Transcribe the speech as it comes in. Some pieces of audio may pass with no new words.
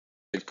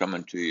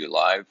coming to you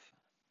live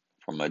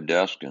from my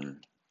desk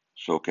in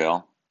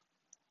SoCal.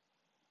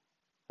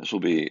 This will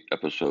be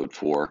episode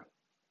 4,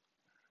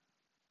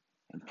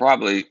 and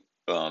probably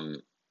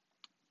going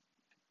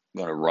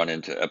to run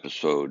into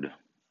episode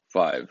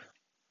 5.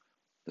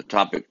 The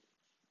topic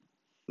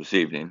this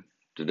evening,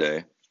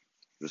 today,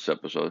 this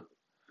episode,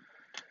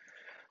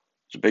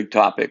 it's a big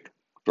topic,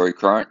 very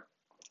current,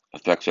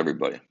 affects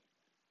everybody.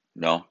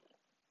 No,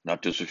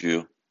 not just a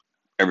few,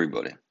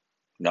 everybody.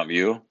 Not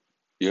you,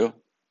 you,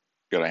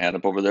 got a hand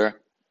up over there?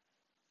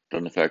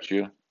 Doesn't affect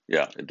you?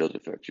 Yeah, it does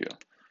affect you.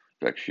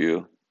 Affects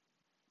you,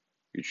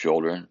 your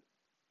children,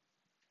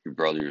 your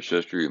brother, your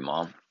sister, your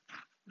mom.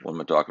 What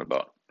am I talking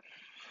about?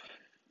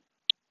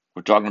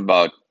 We're talking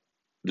about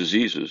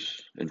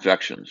diseases,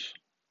 infections.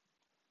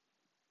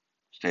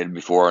 Stated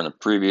before in the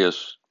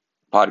previous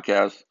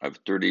podcast, I have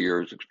 30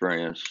 years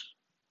experience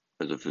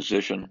as a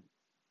physician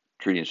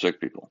treating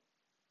sick people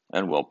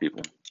and well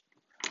people.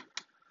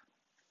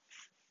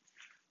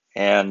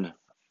 And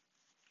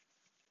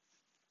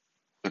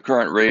the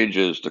current rage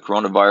is the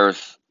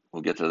coronavirus.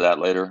 We'll get to that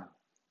later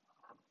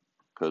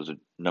because the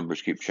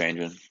numbers keep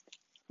changing,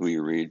 who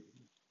you read,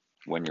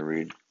 when you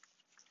read.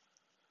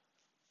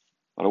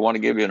 But I want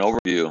to give you an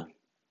overview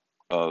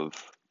of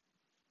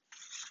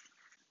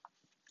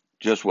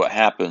just what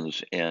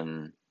happens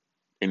in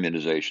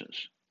immunizations.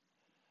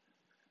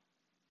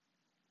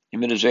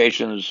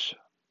 Immunizations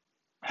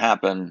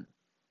happen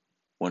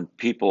when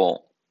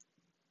people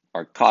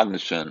are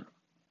cognizant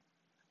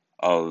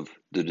of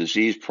the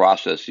disease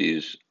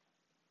processes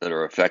that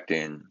are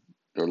affecting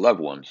their loved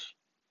ones.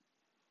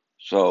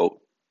 So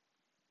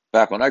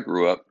back when I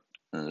grew up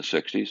in the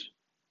 60s,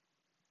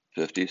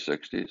 50s,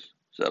 60s,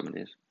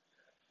 70s,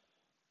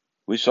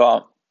 we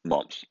saw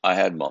mumps. I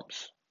had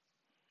mumps.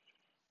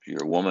 If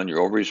you're a woman,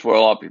 your ovaries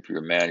swell up. If you're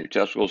a man, your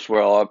testicles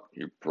swell up.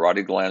 Your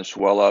parotid glands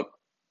swell up.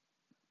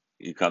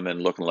 You come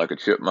in looking like a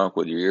chipmunk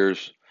with your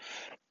ears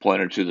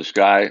pointed to the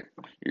sky,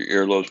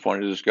 your earlobes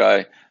pointed to the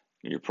sky,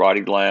 and your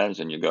parotid glands,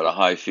 and you got a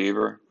high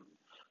fever.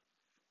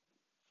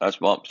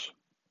 That's mumps.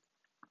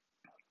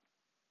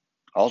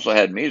 I also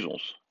had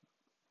measles,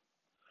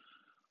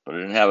 but I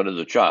didn't have it as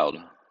a child.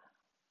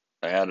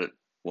 I had it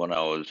when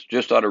I was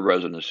just out of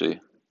residency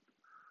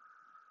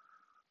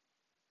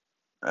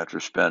after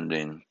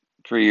spending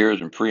 3 years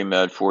in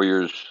pre-med, 4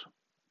 years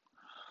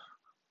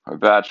my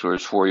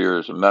bachelor's, 4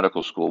 years in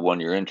medical school, 1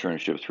 year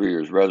internship, 3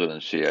 years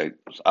residency. I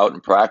was out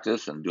in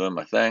practice and doing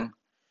my thing.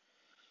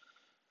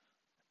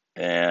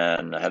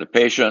 And I had a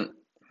patient,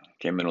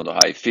 came in with a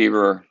high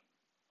fever.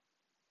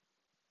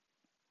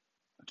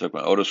 I took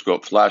my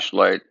otoscope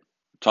flashlight,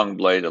 tongue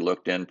blade. I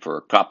looked in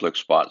for Koplik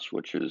spots,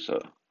 which is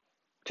a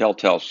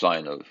telltale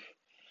sign of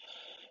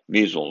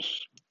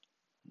measles.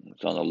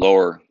 It's on the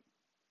lower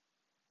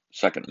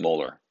second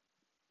molar.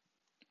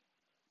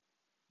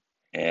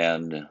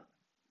 And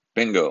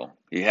bingo,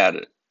 he had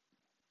it.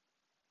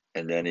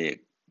 And then he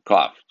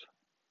coughed.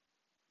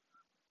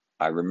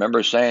 I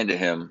remember saying to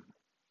him,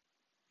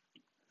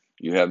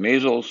 "You have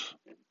measles,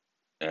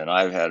 and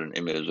I've had an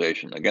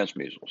immunization against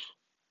measles."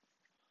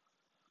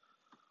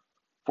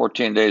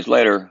 14 days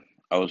later,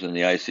 I was in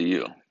the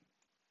ICU.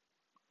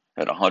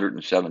 Had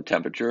 107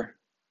 temperature.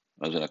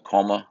 I was in a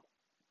coma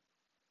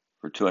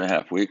for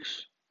 2.5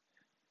 weeks.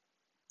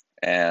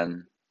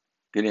 And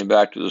getting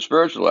back to the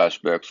spiritual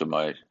aspects of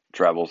my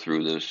travel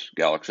through this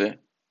galaxy,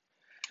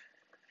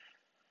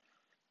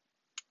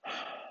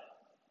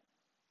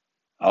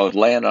 I was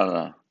laying on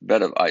a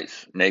bed of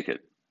ice,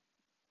 naked.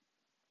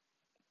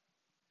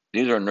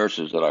 These are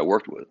nurses that I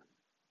worked with.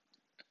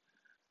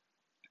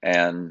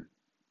 And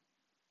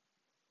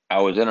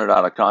I was in and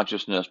out of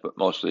consciousness, but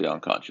mostly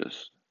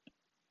unconscious.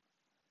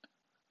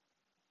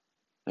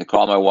 They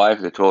called my wife.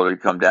 They told her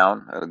to come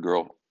down. I had a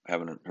girl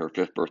having her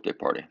 5th birthday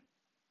party.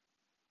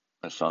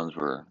 My sons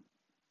were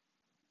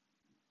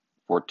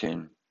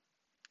 14,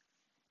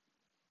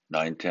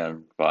 9,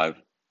 10,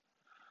 5.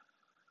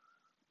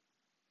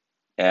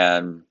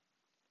 And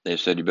they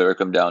said, "You better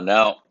come down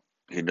now.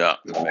 You're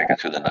not going to make it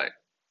through the night."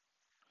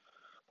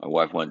 My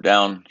wife went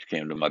down. She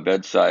came to my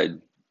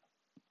bedside.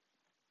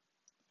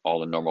 All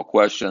the normal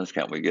questions.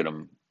 Can't we get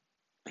him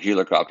a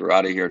helicopter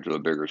out of here to a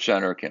bigger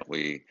center? Can't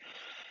we?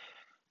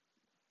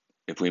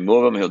 If we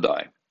move him, he'll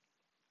die.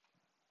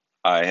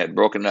 I had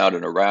broken out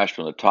in a rash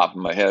from the top of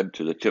my head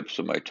to the tips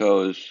of my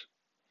toes.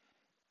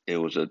 It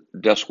was a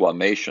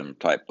desquamation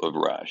type of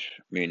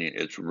rash, meaning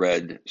it's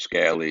red,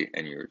 scaly,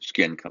 and your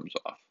skin comes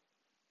off.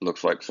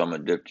 Looks like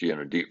someone dipped you in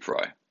a deep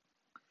fry.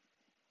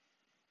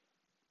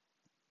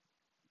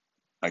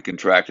 I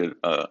contracted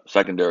a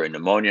secondary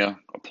pneumonia,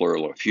 a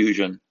pleural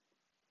effusion,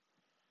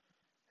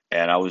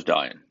 and I was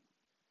dying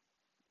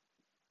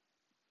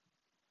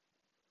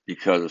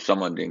because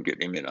someone didn't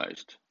get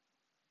immunized.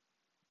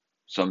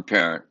 Some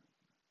parent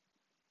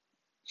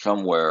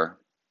somewhere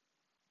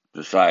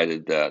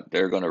decided that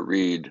they're going to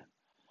read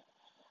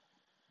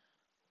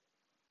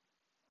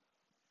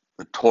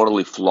a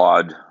totally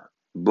flawed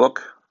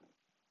book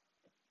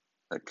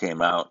that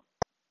came out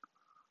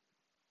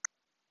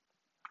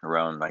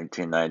around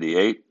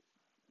 1998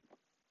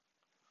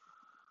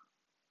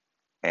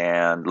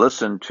 and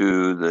listen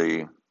to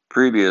the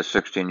previous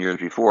 16 years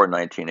before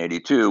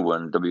 1982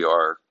 when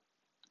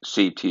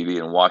WRC-TV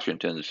in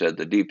Washington said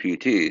the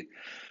DPT,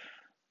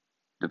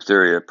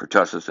 diphtheria,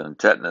 pertussis, and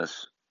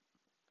tetanus,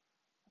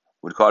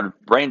 would cause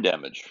brain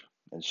damage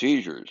and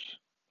seizures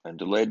and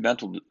delayed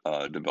mental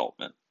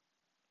development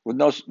with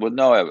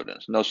no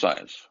evidence, no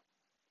science,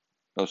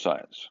 no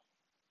science.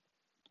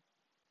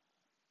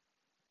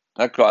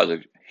 That caused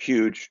a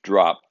huge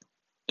drop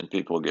in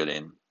people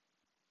getting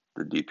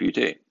the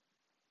DPT.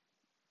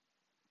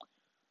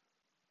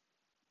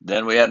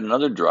 Then we had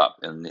another drop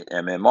in the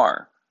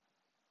MMR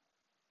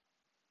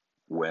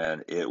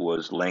when it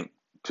was linked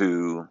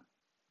to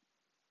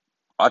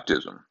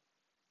autism.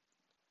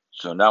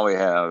 So now we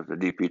have the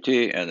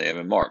DPT and the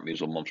MMR,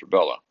 measles, mumps,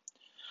 rubella.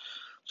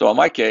 So in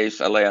my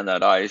case, I lay on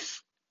that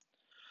ice.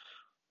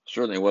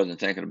 Certainly wasn't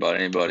thinking about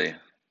anybody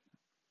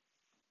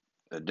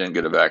that didn't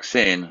get a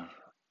vaccine.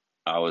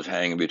 I was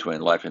hanging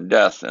between life and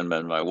death, and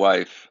then my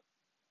wife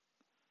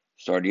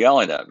started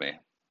yelling at me.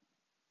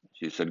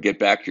 She said, "Get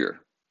back here.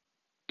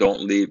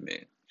 Don't leave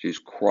me." She's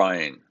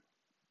crying.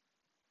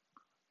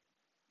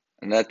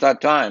 And at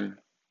that time,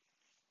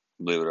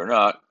 believe it or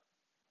not,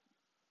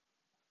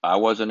 I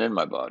wasn't in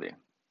my body,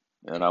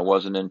 and I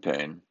wasn't in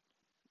pain.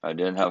 I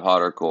didn't have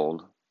hot or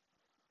cold,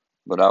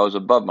 but I was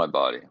above my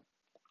body.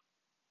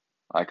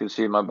 I could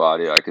see my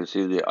body. I could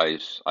see the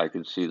ice. I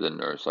could see the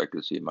nurse. I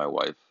could see my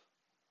wife.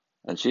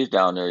 And she's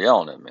down there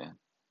yelling at me.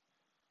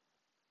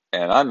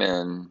 And I'm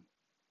in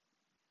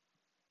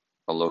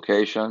a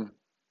location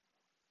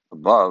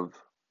above.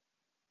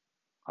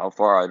 How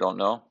far, I don't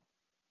know.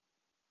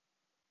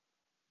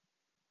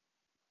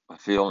 A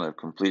feeling of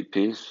complete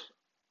peace.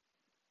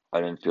 I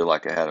didn't feel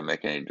like I had to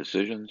make any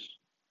decisions.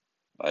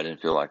 I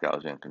didn't feel like I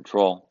was in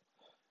control.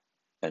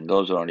 And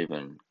those aren't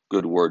even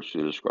good words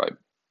to describe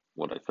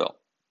what I felt.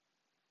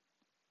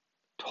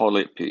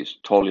 Totally at peace,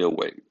 totally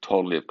awake,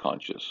 totally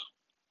conscious.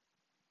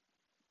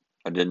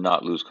 I did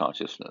not lose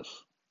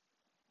consciousness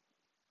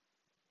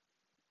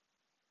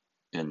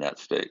in that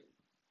state.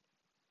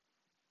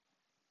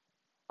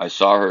 I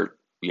saw her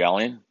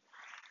yelling,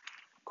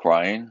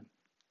 crying,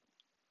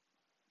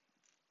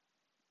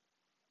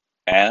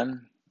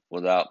 and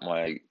without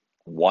my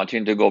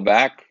wanting to go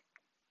back,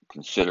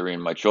 considering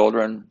my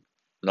children,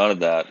 none of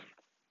that.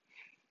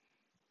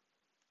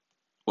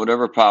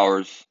 Whatever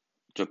powers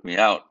took me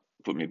out,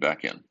 put me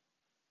back in.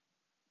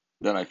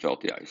 Then I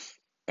felt the ice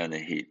and the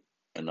heat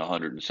and the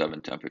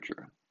 107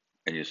 temperature.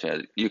 And you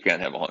said, you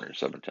can't have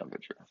 107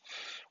 temperature.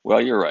 Well,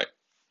 you're right.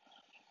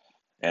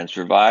 And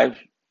survive,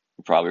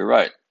 you're probably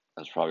right.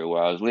 That's probably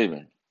why I was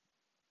leaving.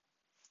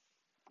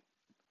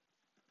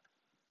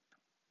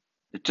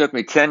 It took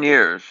me 10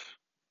 years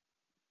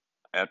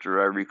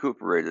after I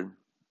recuperated,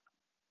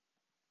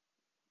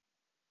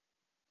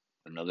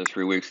 another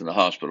 3 weeks in the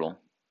hospital.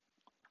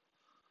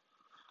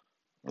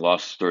 I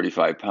lost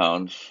 35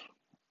 pounds.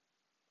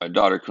 My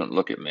daughter couldn't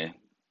look at me.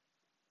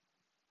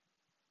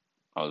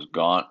 I was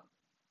gaunt.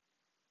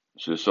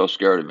 She was so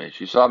scared of me.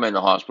 She saw me in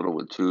the hospital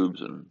with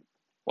tubes and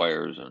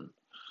wires and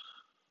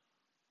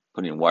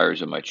putting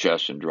wires in my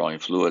chest and drawing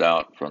fluid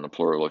out from the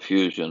pleural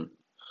effusion,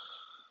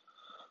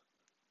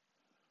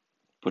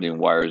 putting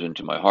wires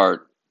into my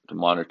heart to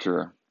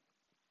monitor.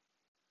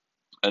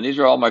 And these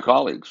are all my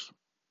colleagues.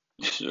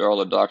 These are all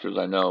the doctors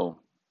I know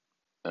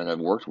and have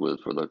worked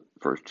with for the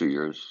first 2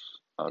 years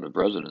out of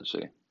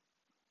residency.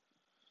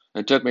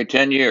 It took me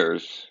 10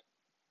 years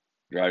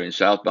driving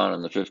southbound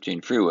on the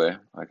 15 freeway.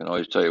 I can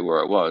always tell you where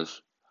I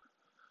was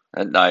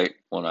at night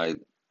when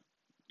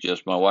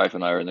my wife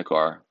and I are in the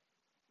car.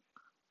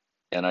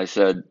 And I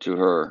said to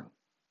her,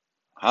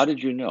 "How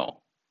did you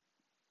know?"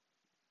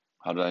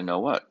 "How did I know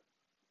what?"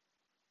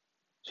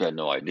 She had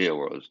no idea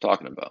what I was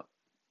talking about.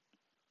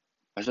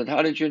 I said,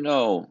 "How did you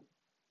know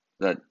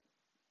that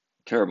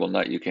terrible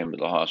night you came to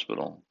the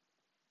hospital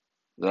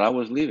that I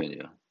was leaving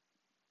you?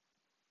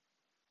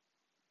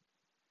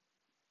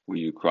 Were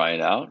you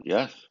crying out?"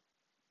 "Yes."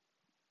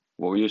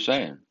 "What were you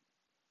saying?"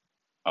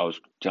 "I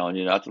was telling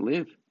you not to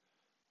leave.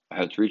 I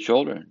had 3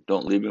 children.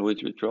 Don't leave me with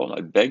your children.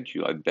 I begged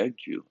you. I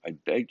begged you. I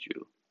begged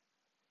you."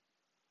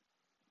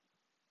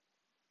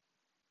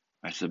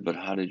 I said, "But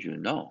how did you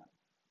know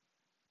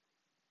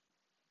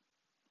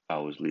I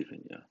was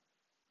leaving you?"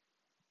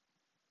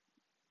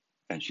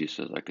 And she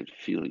says, "I could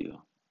feel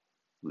you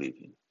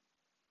leaving."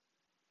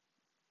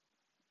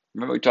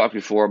 Remember we talked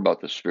before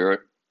about the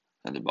spirit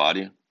and the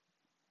body,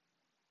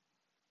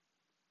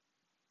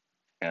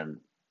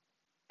 and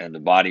the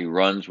body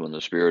runs when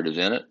the spirit is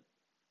in it,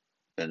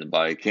 and the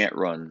body can't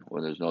run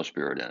when there's no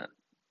spirit in it.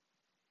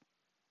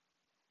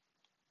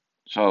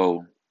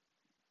 So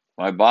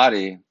my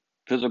body,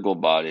 physical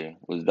body,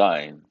 was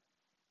dying,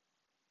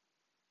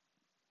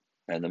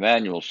 and the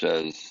manual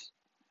says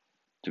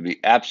to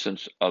be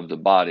absence of the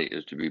body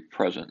is to be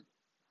present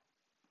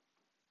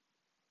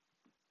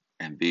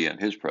and be in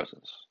his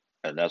presence,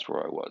 and that's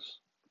where I was.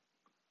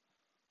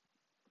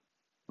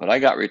 But I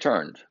got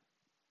returned.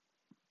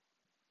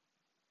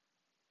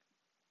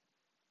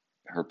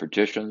 Her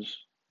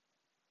petitions,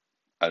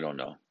 I don't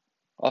know.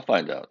 I'll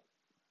find out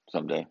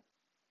someday.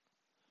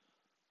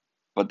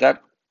 But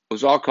that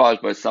was all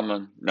caused by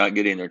someone not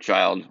getting their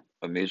child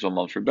a measles,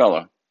 mumps,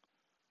 rubella.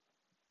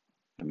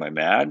 Am I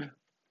mad?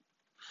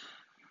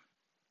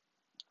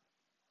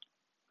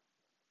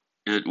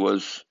 It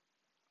was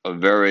a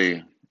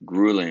very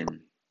grueling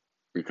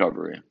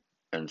recovery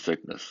and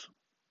sickness.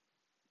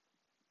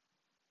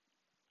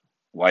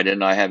 Why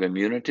didn't I have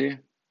immunity?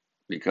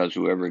 Because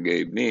whoever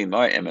gave me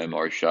my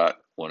MMR shot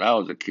when I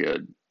was a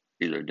kid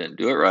either didn't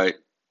do it right,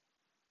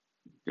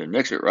 didn't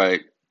mix it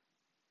right,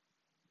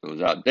 it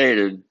was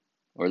outdated,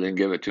 or they didn't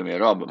give it to me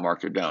at all but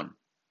marked it down.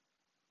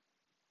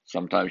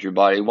 Sometimes your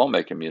body won't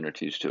make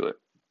immunities to it.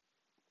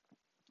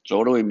 So,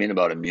 what do we mean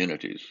about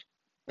immunities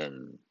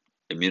and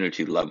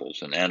immunity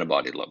levels and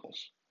antibody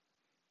levels?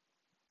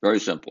 Very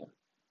simple.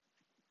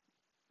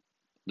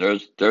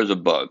 There's a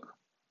bug.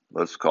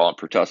 Let's call it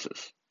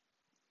pertussis.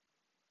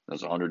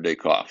 That's a 100-day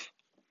cough.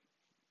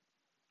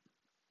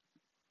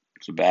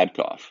 It's a bad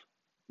cough,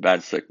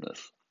 bad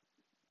sickness.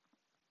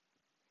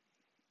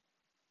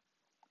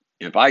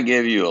 If I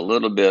give you a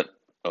little bit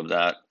of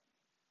that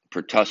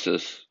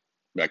pertussis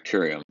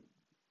bacterium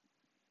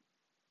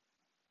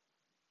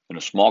in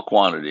a small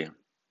quantity,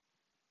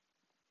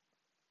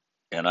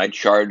 and I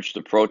charge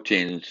the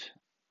proteins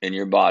in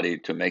your body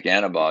to make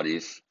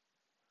antibodies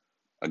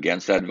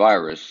against that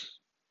virus,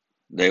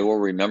 they will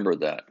remember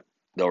that.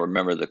 They'll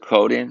remember the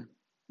coding,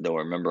 they'll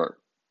remember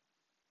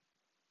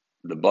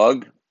the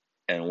bug,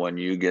 and when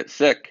you get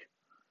sick,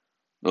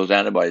 those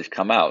antibodies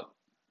come out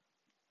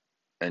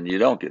and you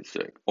don't get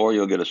sick, or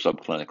you'll get a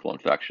subclinical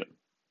infection.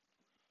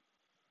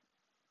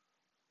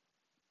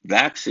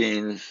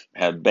 Vaccines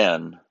have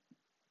been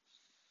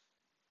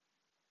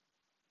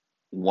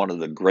one of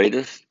the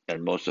greatest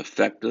and most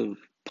effective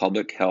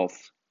public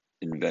health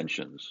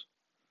inventions,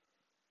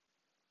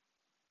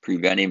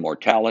 preventing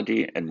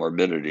mortality and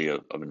morbidity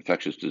of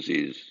infectious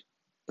disease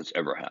that's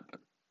ever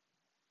happened.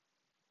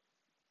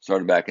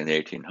 Started back in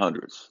the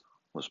 1800s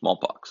with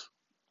smallpox.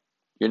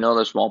 You know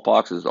that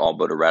smallpox is all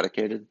but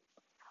eradicated?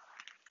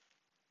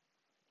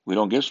 We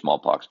don't give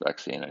smallpox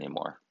vaccine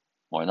anymore.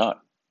 Why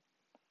not?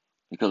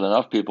 Because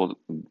enough people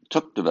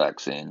took the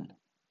vaccine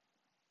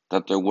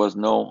that there was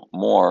no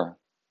more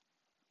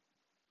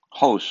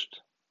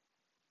host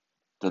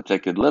that they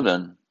could live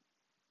in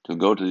to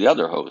go to the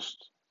other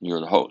host.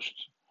 You're the host.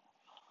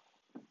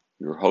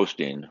 You're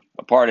hosting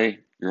a party,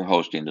 you're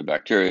hosting the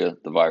bacteria,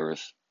 the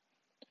virus,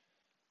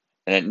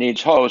 and it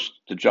needs hosts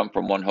to jump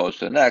from one host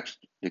to the next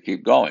to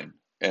keep going.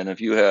 And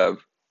if you have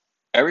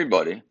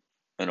everybody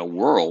in a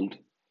world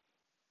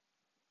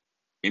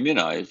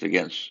immunized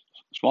against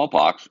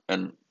smallpox,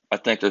 and I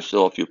think there's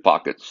still a few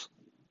pockets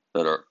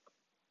that are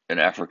in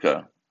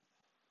Africa,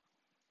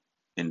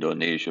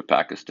 Indonesia,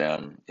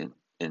 Pakistan, in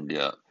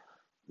India,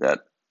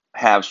 that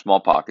have small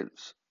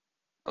pockets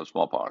of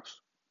smallpox.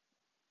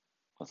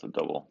 That's a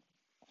double.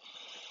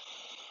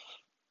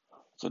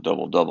 It's a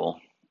double double.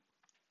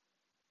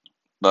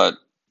 But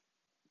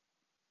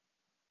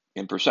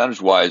in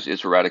percentage wise,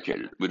 it's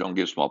eradicated. We don't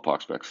give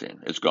smallpox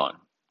vaccine. It's gone.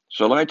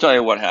 So let me tell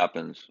you what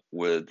happens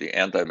with the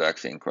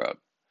anti-vaccine crowd.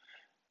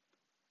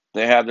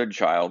 They have their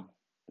child.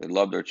 They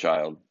love their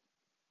child.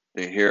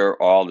 They hear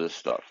all this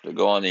stuff. They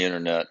go on the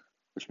internet,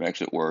 which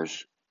makes it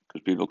worse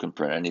because people can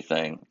print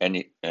anything.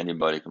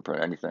 Anybody can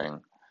print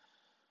anything,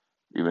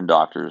 even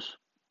doctors.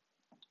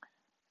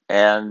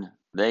 And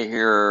they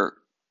hear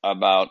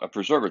about a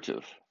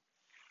preservative,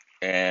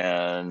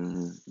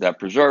 and that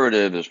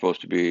preservative is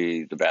supposed to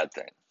be the bad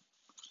thing.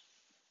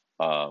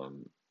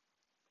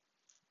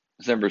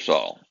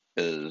 Thimerosal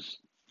is,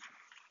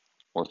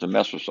 or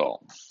thimerosal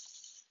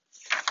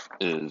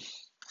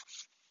is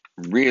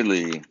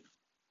really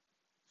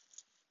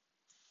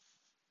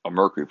a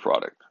mercury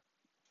product,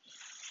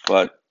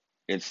 but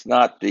it's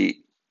not the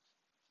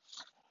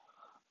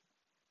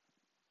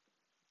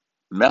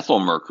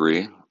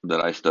methylmercury that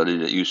I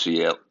studied at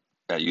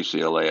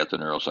UCLA at the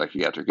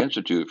Neuropsychiatric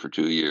Institute for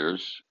 2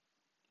 years,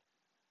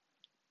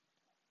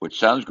 which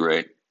sounds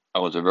great. I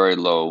was a very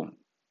low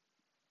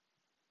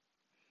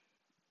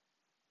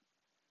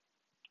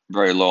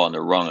on the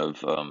rung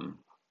of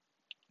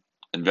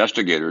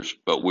investigators,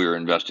 but we were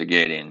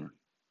investigating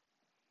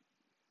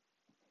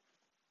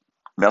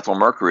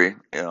methylmercury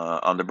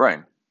on the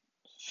brain.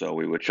 So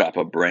we would chop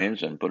up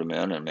brains and put them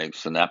in and make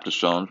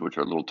synaptosomes, which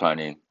are little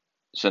tiny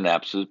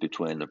synapses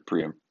between the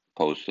pre and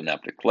post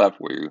synaptic cleft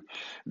where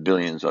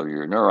billions of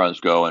your neurons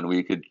go, and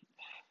we could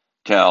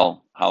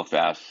tell how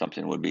fast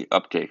something would be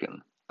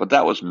uptaken. But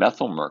that was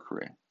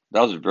methylmercury.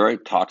 That was very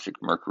toxic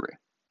mercury.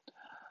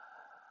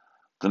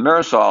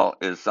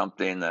 Thimerosal is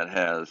something that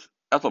has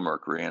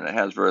ethylmercury and it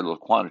has very little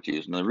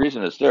quantities. And the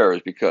reason it's there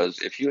is because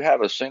if you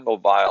have a single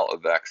vial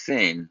of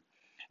vaccine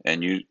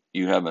and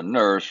you have a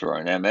nurse or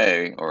an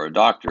MA or a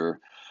doctor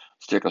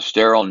stick a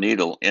sterile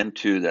needle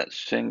into that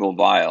single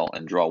vial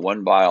and draw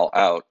one vial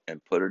out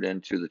and put it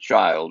into the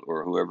child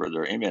or whoever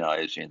they're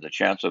immunizing, the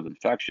chance of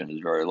infection is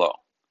very low.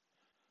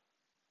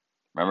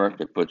 Remember,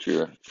 they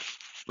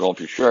roll up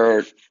your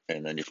shirt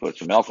and then you put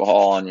some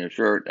alcohol on your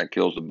shirt that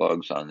kills the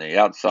bugs on the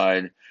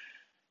outside.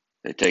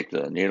 They take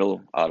the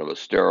needle out of a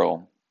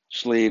sterile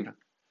sleeve,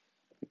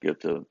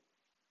 get the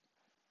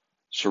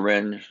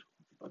syringe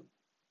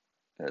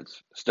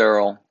that's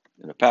sterile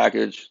in a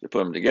package. They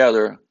put them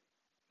together.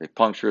 They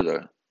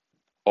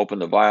open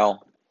the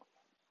vial,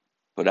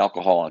 put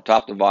alcohol on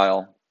top of the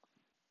vial,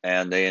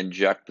 and they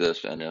inject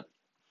this. And a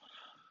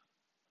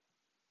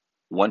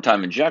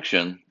one-time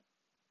injection,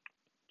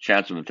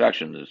 chance of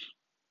infection is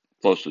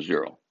close to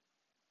zero.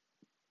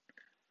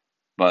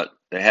 But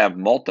they have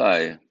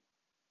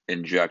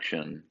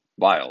multi-injection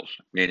vials,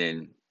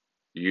 meaning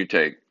you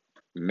take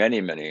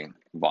many, many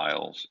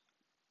vials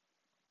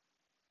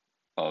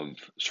of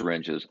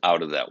syringes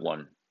out of that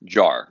one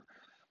jar.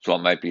 So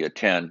it might be a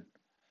 10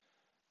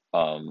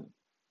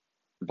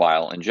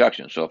 vial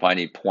injection. So if I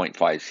need 0.5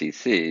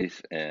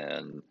 cc's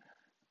and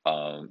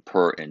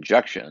per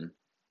injection,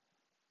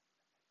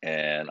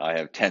 and I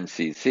have 10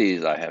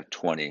 cc's, I have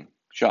 20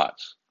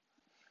 shots.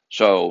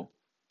 So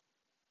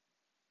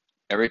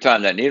every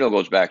time that needle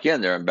goes back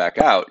in there and back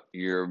out,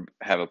 you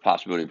have a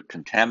possibility of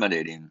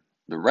contaminating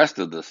the rest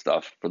of the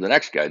stuff for the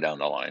next guy down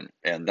the line.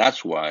 And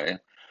that's why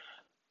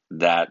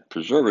that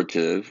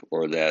preservative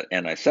or that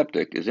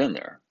antiseptic is in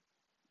there.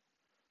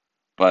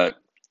 But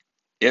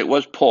it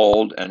was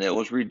pulled and it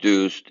was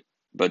reduced,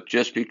 but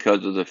just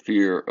because of the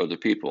fear of the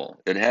people.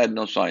 It had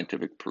no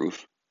scientific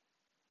proof.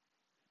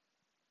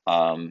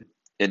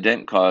 It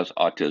didn't cause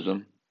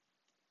autism.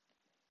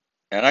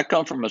 And I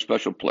come from a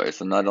special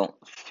place, and I don't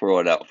throw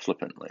it out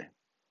flippantly.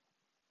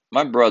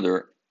 My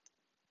brother,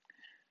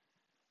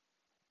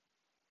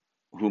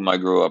 whom I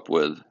grew up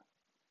with,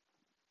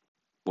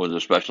 was a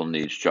special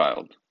needs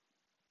child.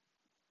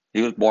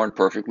 He was born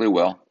perfectly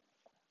well.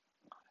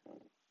 He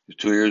was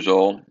 2 years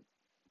old,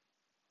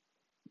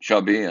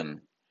 chubby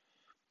and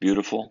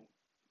beautiful.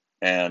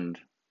 And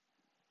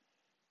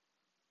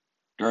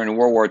during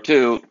World War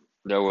II,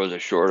 there was a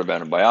short of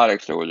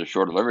antibiotics, there was a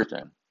short of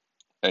everything.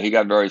 And he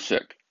got very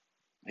sick.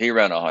 He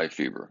ran a high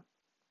fever.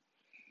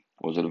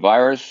 Was it a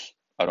virus?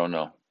 I don't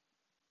know.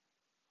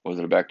 Was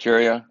it a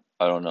bacteria?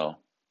 I don't know.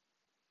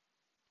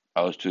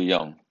 I was too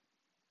young.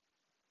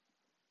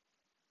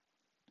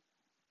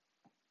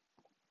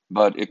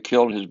 But it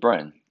killed his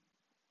brain,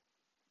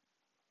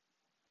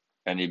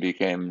 and he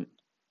became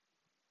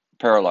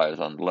paralyzed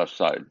on the left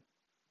side.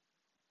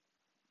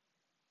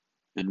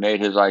 It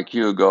made his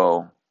IQ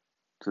go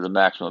to the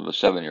maximum of a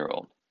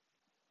 7-year-old.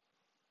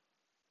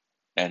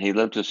 And he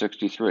lived to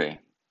 63.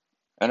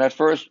 And at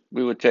first,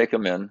 we would take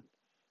him in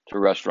to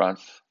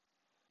restaurants.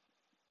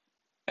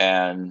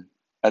 And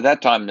at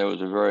that time, there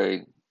was a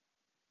very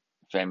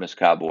famous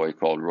cowboy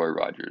called Roy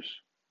Rogers.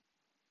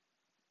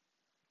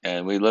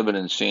 And we lived in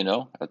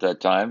Encino at that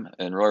time,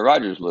 and Roy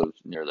Rogers lived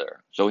near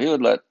there. So he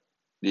would let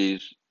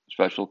these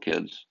special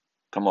kids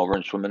come over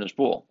and swim in his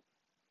pool.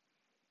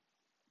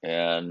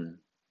 And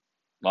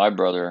my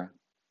brother,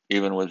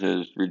 even with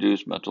his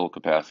reduced mental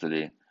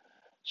capacity,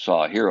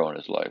 saw a hero in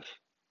his life.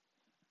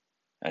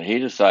 And he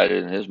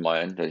decided in his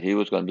mind that he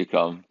was going to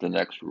become the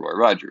next Roy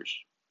Rogers.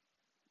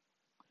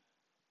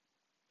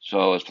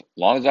 So as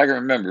long as I can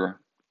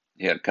remember,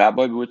 he had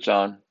cowboy boots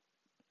on,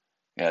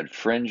 he had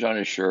fringe on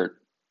his shirt,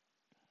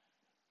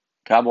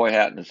 cowboy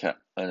hat in his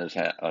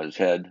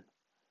head,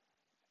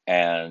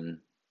 and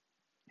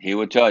he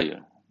would tell you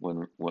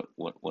when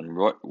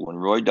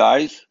Roy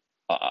dies,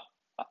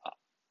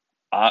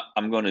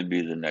 I'm going to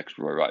be the next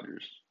Roy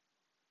Rogers.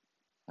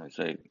 I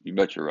say, you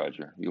betcha,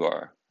 Roger, you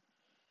are.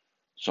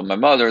 So my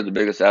mother, the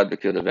biggest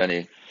advocate of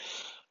any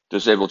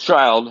disabled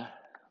child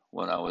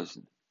when I was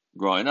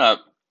growing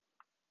up,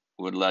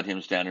 would let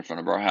him stand in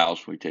front of our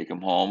house. We'd take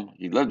him home.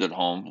 He lived at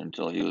home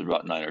until he was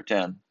about 9 or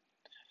 10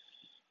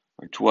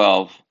 or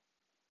 12.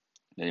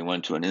 Then he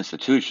went to an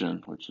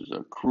institution, which is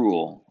a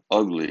cruel,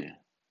 ugly,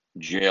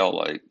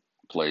 jail-like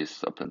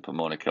place up in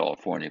Pomona,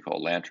 California,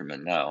 called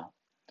Lanterman now.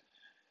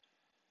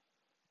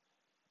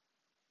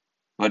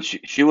 But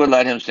she would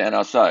let him stand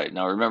outside.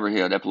 Now remember, he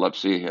had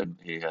epilepsy.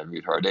 He had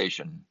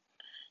retardation.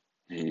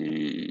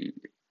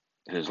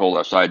 His whole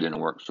left side didn't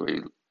work, so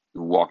he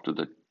walked with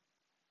a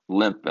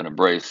limp and a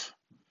brace.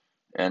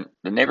 And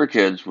the neighbor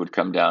kids would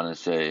come down and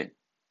say,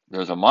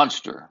 "There's a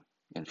monster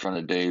in front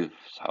of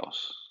Dave's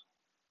house."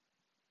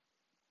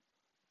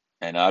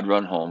 And I'd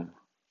run home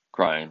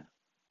crying,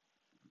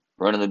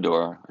 run in the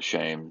door,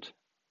 ashamed,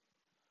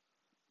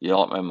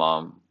 yell at my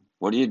mom,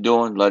 "What are you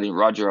doing letting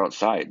Roger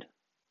outside?"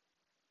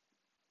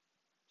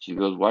 She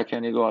goes, "Why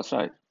can't he go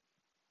outside?"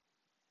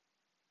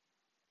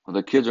 "Well,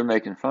 the kids are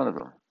making fun of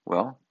him."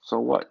 "Well, so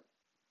what?"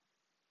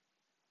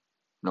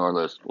 Nor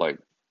let's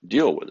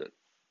deal with it.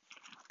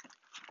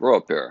 Grow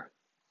up there.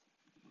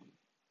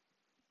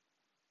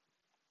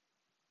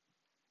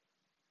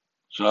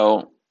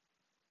 So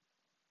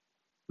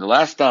the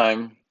last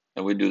time,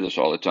 and we do this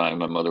all the time,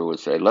 my mother would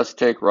say, "Let's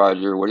take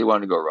Roger. Where do you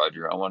want to go,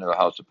 Roger?" "I want to a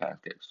house of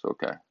pancakes."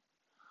 "Okay."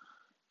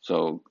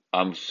 So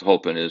I'm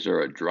hoping, is there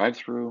a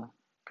drive-through?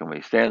 Can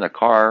we stay in the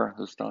car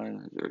this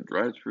time? Is there a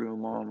drive-through,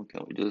 Mom?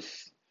 Can we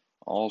just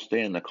all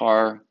stay in the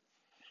car?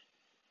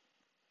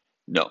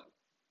 No.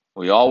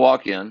 We all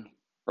walk in,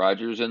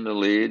 Roger's in the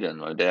lead, and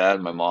my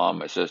dad, my mom,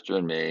 my sister,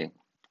 and me.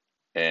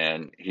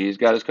 And he's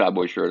got his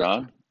cowboy shirt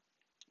on.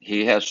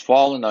 He has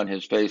fallen on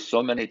his face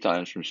so many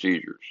times from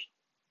seizures,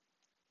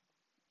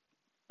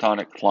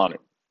 tonic-clonic,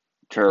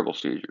 terrible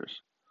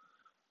seizures.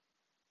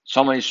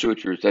 So many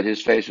sutures that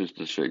his face is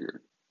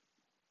disfigured.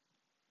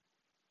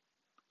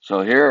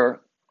 So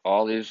here,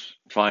 all these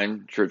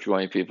fine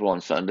church-going people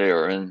on Sunday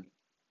are in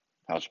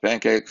House of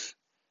Pancakes,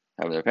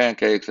 having their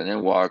pancakes, and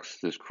in walks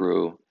this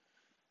crew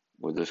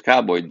with this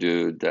cowboy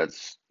dude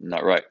that's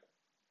not right.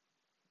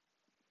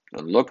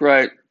 Doesn't look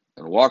right,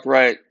 doesn't walk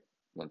right,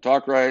 doesn't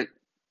talk right.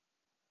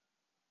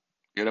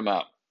 Get him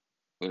out.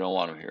 We don't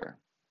want him here.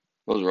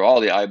 Those are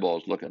all the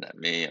eyeballs looking at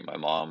me and my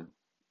mom.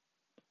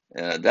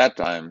 And at that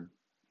time,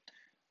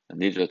 and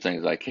these are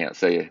things I can't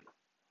say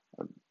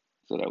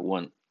that I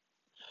wouldn't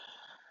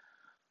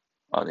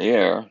on the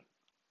air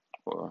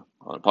or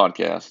on a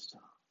podcast,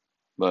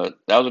 but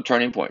that was a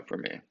turning point for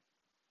me.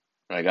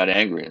 And I got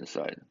angry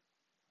inside.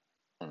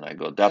 And I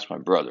go, that's my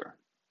brother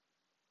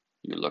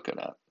you're looking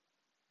at.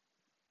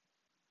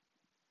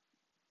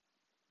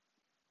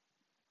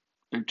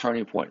 Big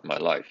turning point in my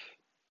life.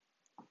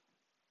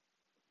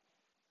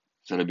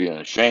 Instead of being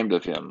ashamed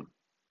of him,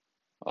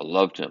 I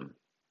loved him.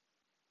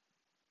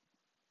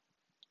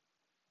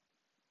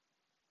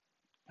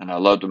 And I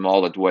loved him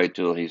all the way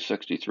till he's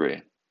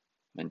 63,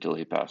 until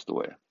he passed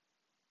away.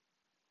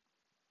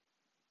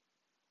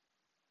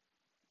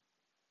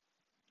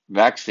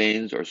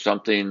 Vaccines are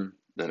something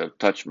that have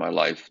touched my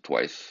life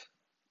twice.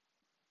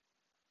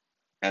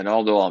 And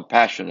although I'm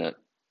passionate,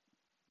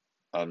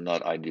 I'm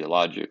not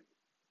ideological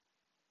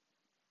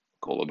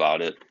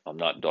about it. I'm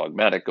not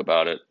dogmatic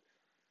about it.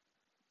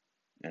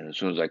 And as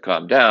soon as I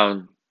calm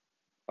down,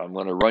 I'm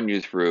going to run you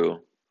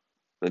through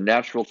the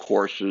natural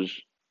courses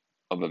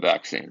of a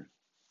vaccine.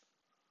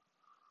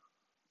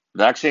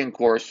 Vaccine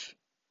course,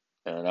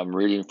 and I'm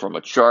reading from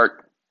a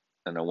chart,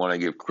 and I want to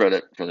give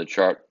credit for the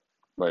chart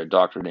by a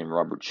doctor named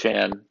Robert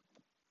Chan.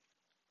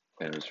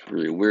 And it's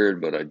really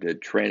weird, but I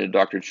did train a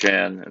Dr.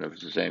 Chan, and it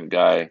was the same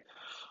guy.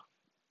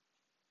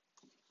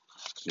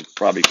 It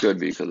probably could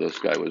be because this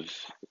guy was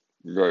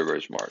very,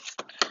 very smart.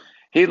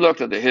 He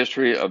looked at the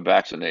history of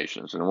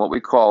vaccinations, and what we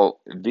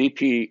call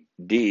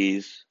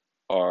VPDs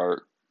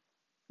are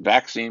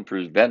vaccine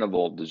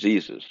preventable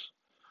diseases.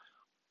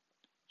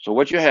 So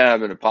what you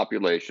have in a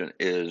population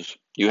is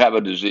you have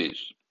a disease.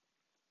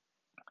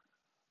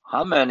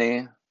 How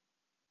many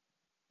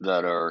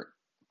that are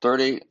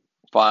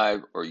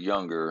 35 or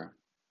younger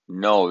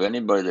know of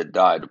anybody that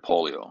died of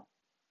polio,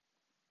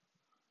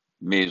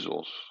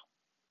 measles,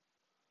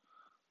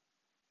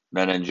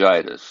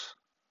 meningitis,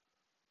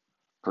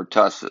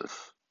 pertussis,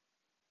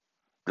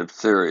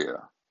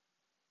 diphtheria,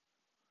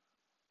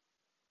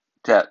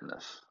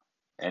 tetanus?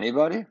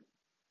 Anybody?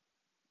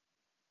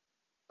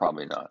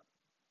 Probably not.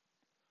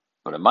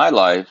 But in my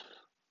life,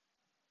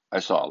 I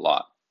saw a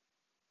lot.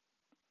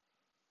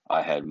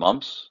 I had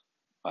mumps,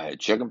 I had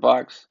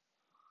chickenpox,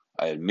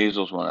 I had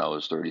measles when I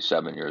was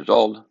 37 years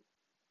old,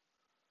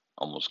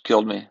 almost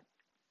killed me.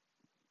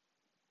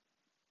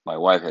 My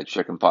wife had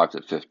chickenpox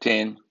at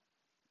 15.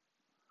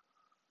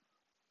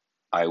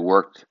 I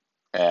worked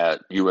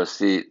at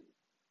USC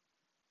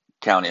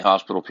County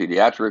Hospital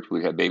Pediatrics.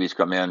 We'd have babies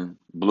come in,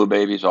 blue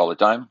babies all the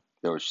time.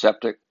 They were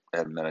septic, they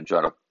had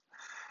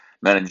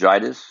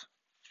meningitis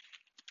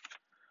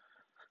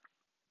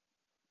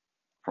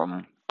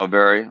from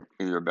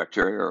either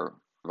bacteria or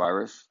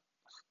virus.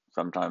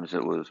 Sometimes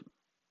it was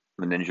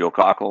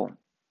meningococcal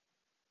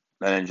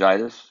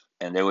meningitis,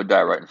 and they would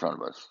die right in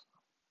front of us.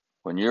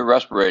 When you're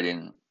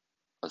respirating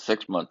a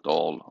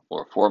 6-month-old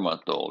or a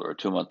 4-month-old or a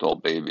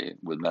 2-month-old baby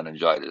with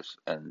meningitis,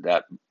 and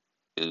that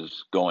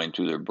is going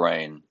to their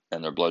brain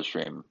and their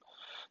bloodstream,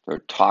 they're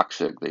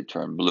toxic, they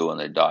turn blue, and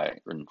they die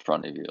in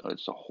front of you.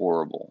 It's a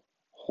horrible,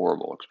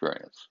 horrible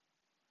experience.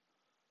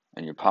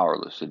 And you're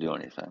powerless to do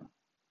anything.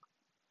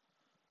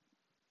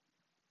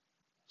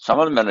 Some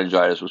of the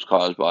meningitis was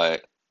caused by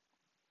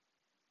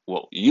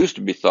what used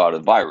to be thought a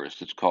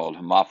virus. It's called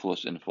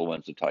Haemophilus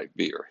influenza type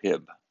B, or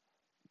Hib.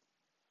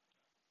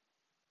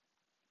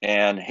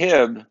 And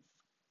Hib,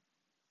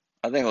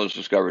 I think it was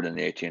discovered in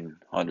the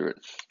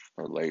 1800s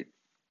or late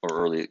or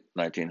early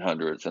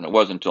 1900s. And it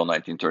wasn't until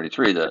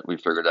 1933 that we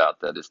figured out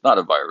that it's not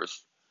a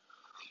virus.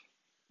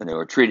 And they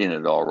were treating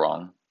it all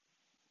wrong.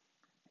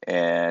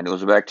 And it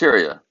was a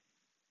bacteria.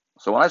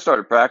 So when I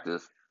started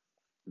practice,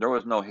 there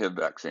was no Hib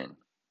vaccine.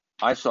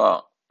 I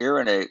saw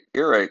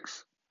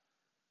earaches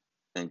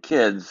in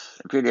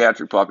kids, in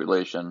pediatric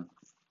population,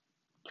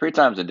 3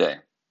 times a day,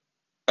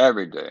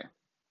 every day,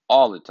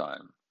 all the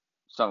time.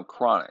 Some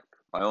chronic.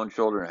 My own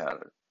children had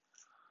it.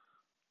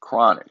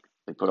 Chronic.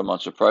 They put them on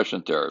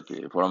suppression therapy.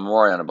 They put them on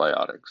more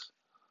antibiotics.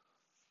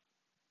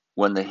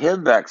 When the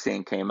Hib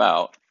vaccine came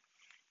out,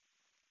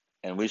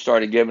 and we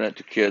started giving it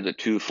to kids at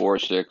 2, 4,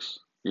 6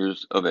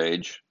 years of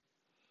age,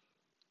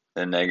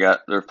 and they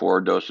got their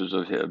 4 doses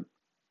of Hib,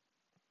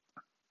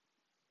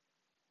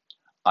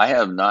 I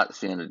have not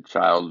seen a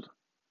child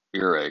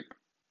earache,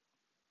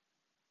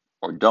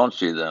 or don't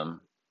see them,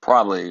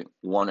 probably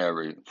one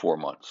every 4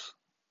 months.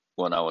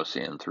 when I was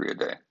seeing 3 a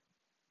day.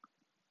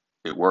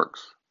 It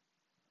works.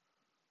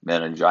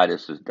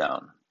 Meningitis is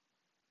down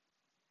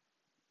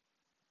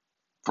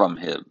from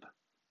Hib,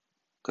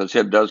 because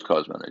Hib does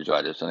cause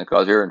meningitis, and it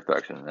causes ear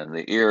infection. And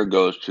the ear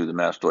goes to the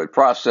mastoid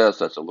process.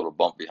 That's a little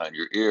bump behind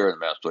your ear, and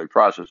the mastoid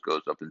process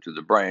goes up into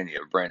the brain. You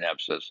have brain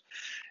abscess,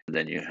 and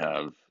then you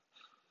have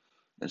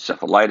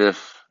encephalitis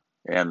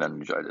and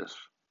meningitis.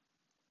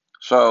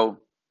 So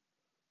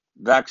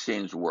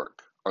vaccines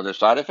work. Are there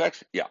side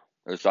effects? Yeah,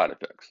 there's side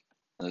effects.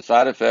 And the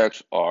side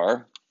effects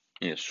are,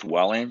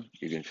 swelling.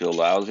 You can feel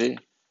lousy,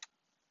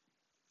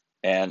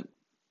 and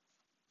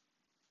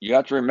you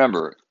have to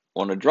remember,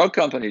 when a drug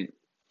company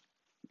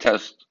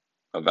tests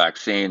a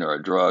vaccine or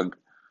a drug,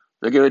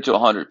 they give it to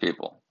 100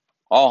 people.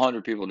 All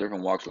 100 people,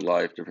 different walks of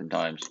life, different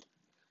times.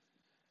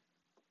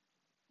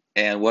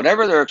 And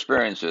whatever their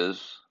experience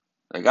is,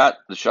 they got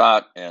the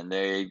shot and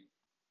they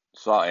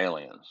saw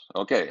aliens.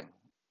 Okay,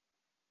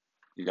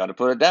 you got to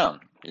put it down.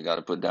 You got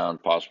to put down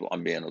possible.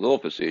 I'm being a little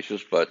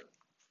facetious, but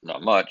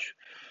not much.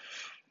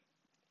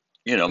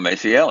 May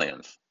see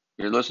aliens.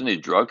 You're listening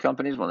to drug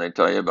companies when they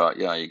tell you about,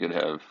 yeah, you could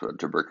have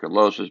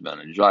tuberculosis,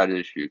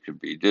 meningitis, you could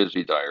be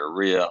dizzy,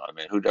 diarrhea. I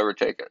mean, who'd ever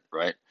take it,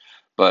 right?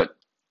 But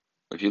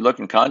if you look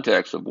in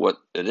context of what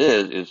it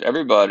is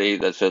everybody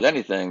that says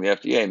anything, the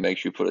FDA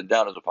makes you put it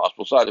down as a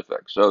possible side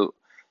effect. So,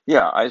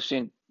 yeah, I've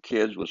seen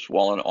kids with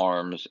swollen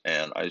arms,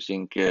 and I've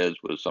seen kids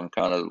with some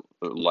kind of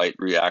light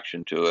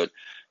reaction to it,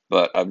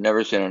 but I've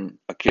never seen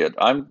a kid.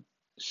 I'm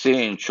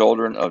seeing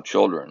children of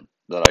children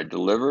that I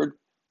delivered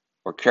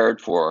or cared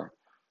for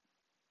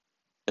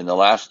in the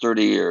last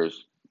 30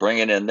 years,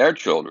 bringing in their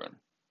children,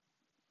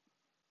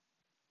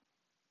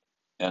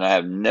 and I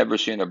have never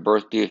seen a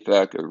birth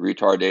defect or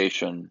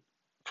retardation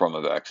from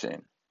a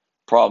vaccine.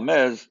 Problem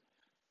is,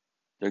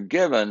 they're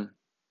given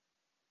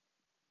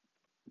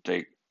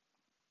take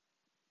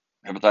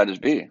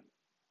hepatitis B.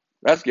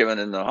 That's given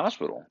in the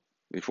hospital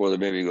before the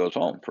baby goes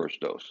home, first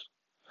dose.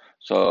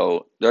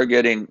 So they're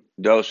getting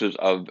doses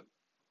of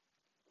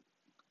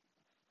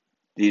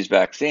these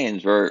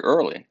vaccines very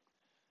early.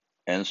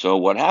 And so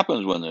what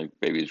happens when the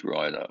baby's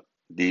growing up?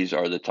 These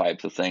are the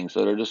types of things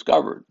that are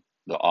discovered,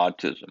 the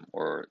autism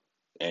or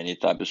any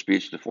type of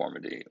speech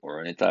deformity or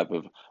any type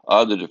of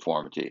other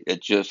deformity.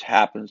 It just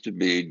happens to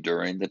be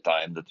during the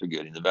time that they're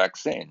getting the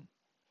vaccine.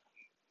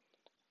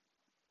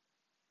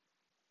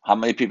 How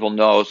many people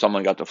know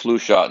someone got the flu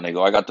shot and they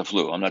go, I got the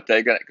flu. I'm not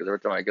taking it because every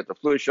time I get the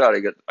flu shot,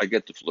 I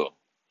get the flu.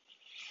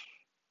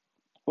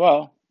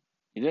 Well,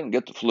 you didn't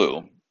get the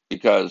flu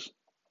because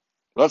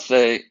let's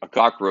say a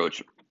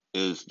cockroach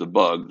is the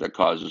bug that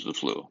causes the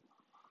flu.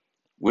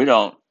 We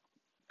don't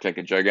take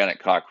a gigantic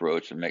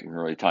cockroach and make them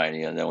really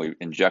tiny, and then we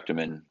inject them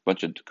in a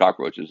bunch of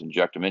cockroaches,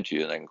 inject them into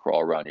you, and they can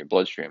crawl around your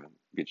bloodstream and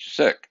get you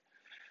sick.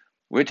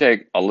 We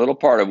take a little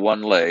part of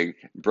one leg,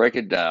 break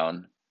it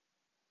down,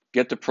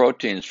 get the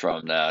proteins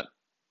from that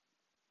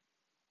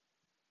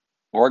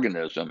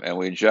organism, and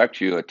we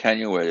inject you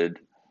attenuated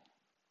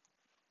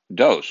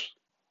dose.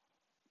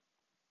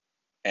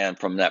 And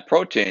from that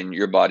protein,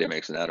 your body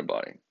makes an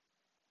antibody.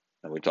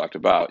 And we talked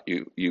about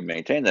you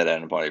maintain that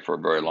antibody for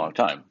a very long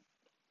time.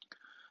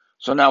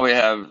 So now we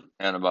have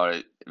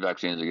antibody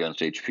vaccines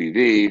against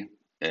HPV,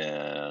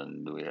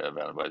 and we have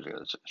antibodies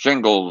against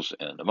shingles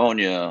and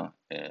pneumonia,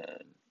 and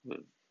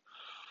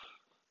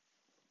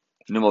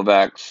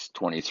Pneumovax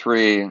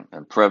 23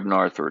 and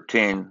Prevnar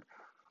 13,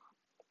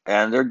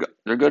 and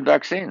they're good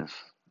vaccines.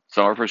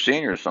 Some are for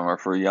seniors, some are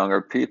for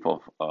younger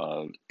people.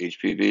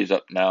 HPV is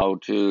up now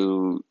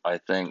to I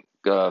think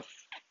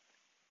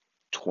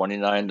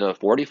 29 to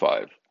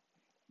 45,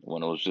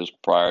 when it was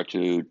just prior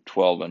to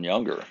 12 and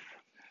younger.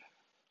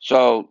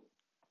 So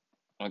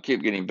I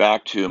keep getting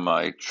back to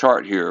my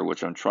chart here,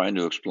 which I'm trying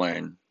to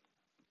explain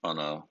on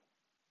a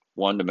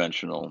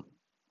one-dimensional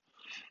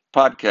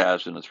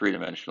podcast in a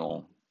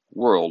three-dimensional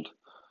world.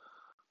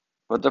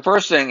 But the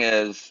first thing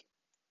is,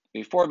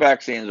 before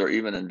vaccines are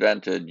even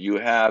invented, you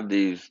have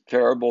these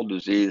terrible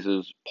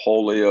diseases,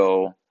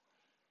 polio,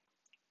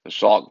 the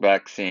Salk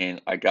vaccine.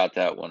 I got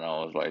that when I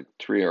was like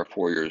 3 or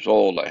 4 years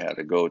old. I had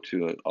to go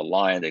to a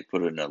line. They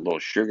put it in a little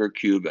sugar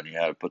cube, and you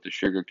had to put the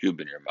sugar cube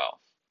in your mouth.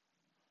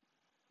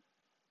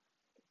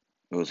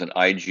 It was an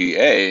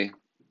IgA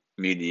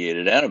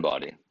mediated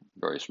antibody.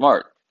 Very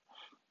smart.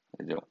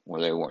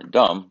 They weren't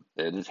dumb.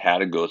 They just had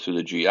to go through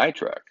the GI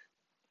tract.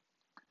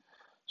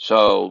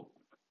 So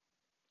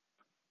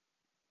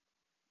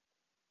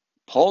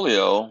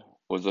polio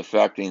was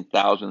affecting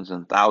thousands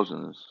and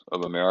thousands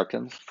of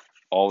Americans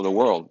all over the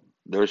world.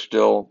 There's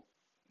still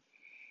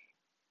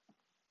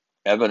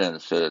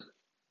evidence that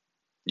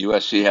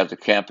USC has a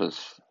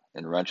campus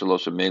in Rancho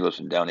Los Amigos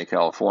in Downey,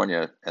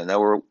 California, and there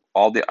were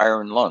all the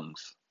iron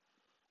lungs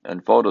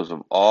and photos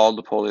of all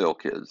the polio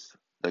kids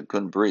that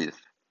couldn't breathe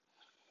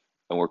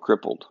and were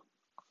crippled.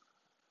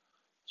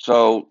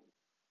 So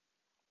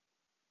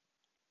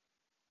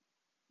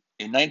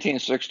in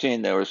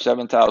 1916, there were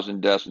 7,000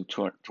 deaths and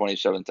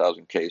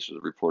 27,000 cases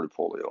of reported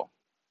polio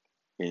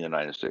in the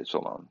United States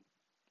alone.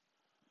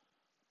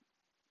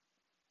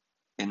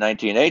 In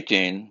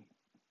 1918,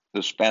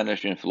 the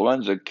Spanish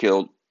influenza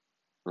killed,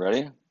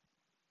 ready?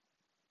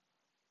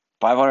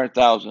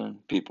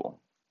 500,000 people,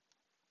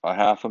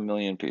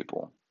 500,000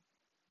 people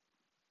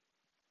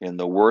in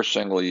the worst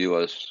single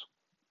U.S.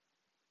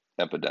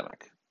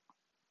 epidemic.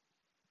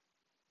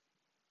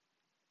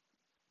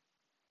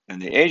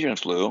 And the Asian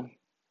flu,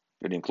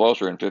 getting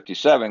closer in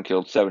 57,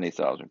 killed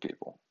 70,000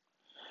 people.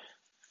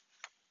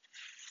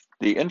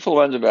 The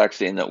influenza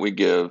vaccine that we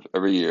give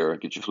every year,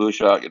 get your flu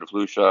shot, get a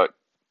flu shot,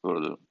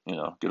 go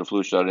to get a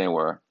flu shot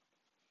anywhere.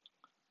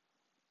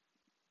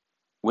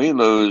 We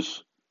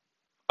lose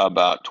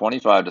about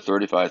 25 to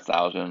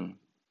 35,000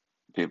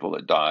 people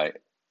that die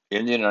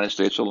in the United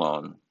States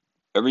alone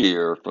every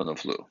year from the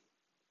flu.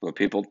 But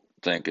people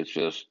think it's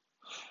just,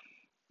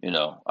 I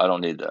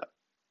don't need that.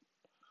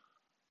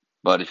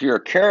 But if you're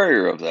a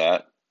carrier of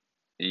that,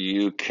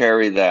 you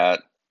carry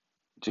that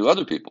to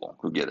other people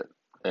who get it.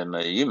 And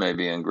you may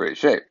be in great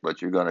shape, but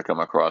you're going to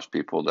come across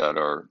people that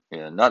are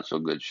in not so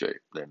good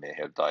shape. They may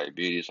have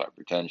diabetes,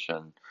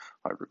 hypertension,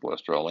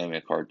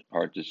 hypercholesterolemic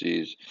heart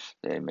disease.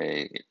 They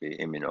may be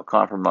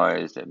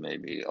immunocompromised. They may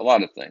be a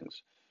lot of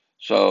things.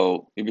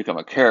 So you become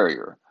a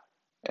carrier.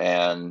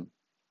 And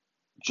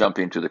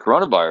jumping to the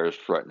coronavirus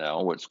right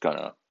now, what's kind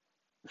of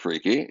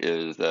freaky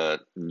is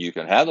that you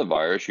can have the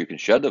virus, you can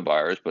shed the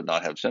virus, but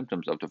not have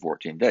symptoms up to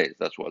 14 days.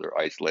 That's why they're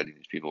isolating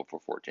these people for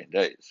 14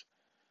 days.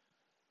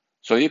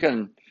 So you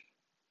can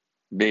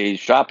be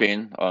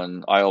shopping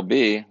on aisle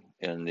B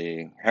in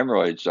the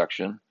hemorrhoid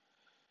section,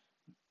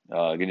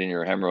 getting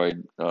your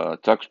hemorrhoid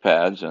tux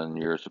pads and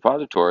your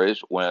suppositories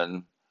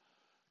when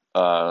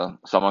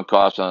someone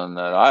coughs on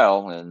that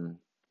aisle and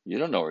you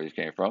don't know where he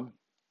came from.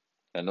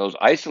 And those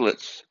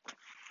isolates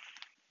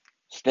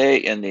stay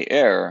in the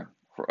air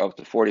for up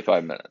to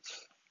 45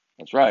 minutes.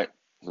 That's right.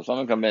 So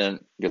someone come in,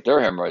 get their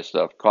hemorrhoid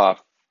stuff,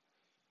 cough,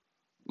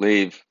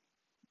 leave.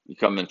 You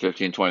come in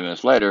 15, 20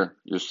 minutes later,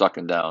 you're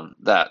sucking down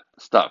that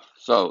stuff.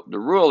 So the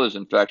rule is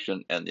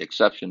infection and the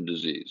exception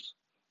disease.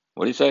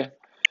 What do you say?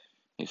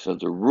 He said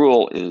the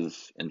rule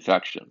is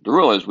infection. The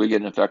rule is we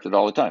get infected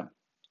all the time.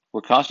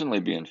 We're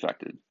constantly being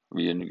infected.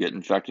 We're getting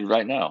infected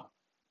right now.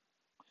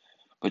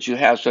 But you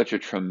have such a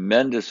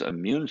tremendous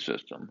immune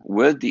system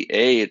with the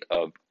aid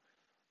of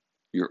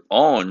your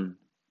own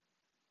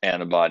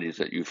antibodies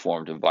that you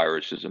form to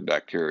viruses and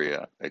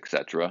bacteria,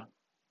 etc.,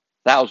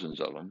 thousands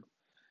of them,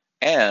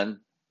 and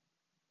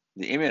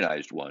the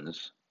immunized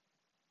ones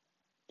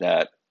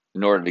that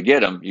in order to get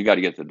them, you got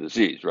to get the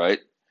disease, right?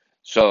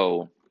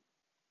 So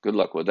good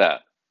luck with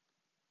that.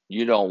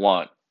 You don't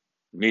want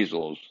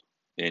measles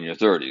in your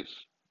 30s.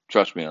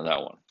 Trust me on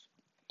that one.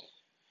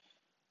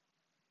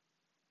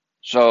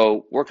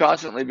 So we're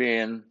constantly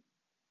being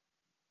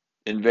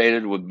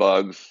invaded with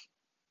bugs,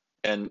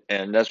 and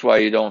that's why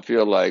you don't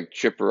feel like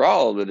chipper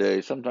all the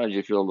day. Sometimes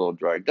you feel a little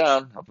dragged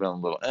down. I'm feeling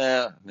a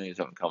little maybe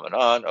something coming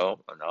on. Oh,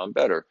 now I'm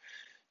better.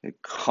 You're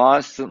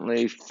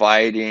constantly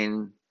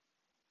fighting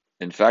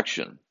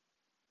infection.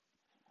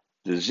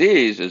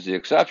 Disease is the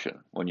exception.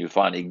 When you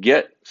finally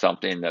get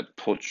something that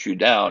puts you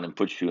down and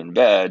puts you in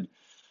bed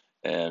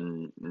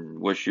and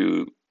wish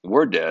you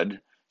were dead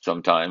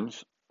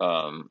sometimes,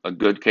 a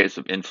good case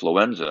of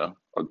influenza,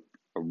 a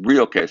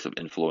real case of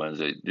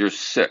influenza, you're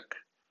sick.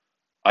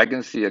 I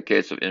can see a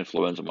case of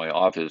influenza in my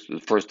office the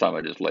first time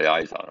I just lay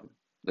eyes on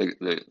them.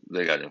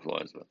 They got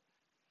influenza.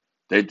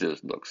 They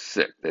just look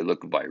sick. They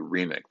look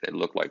viremic. They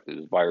look like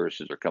the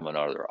viruses are coming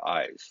out of their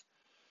eyes.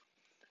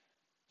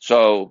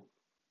 So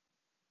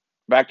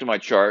back to my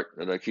chart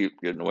that I keep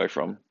getting away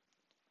from.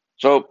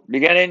 So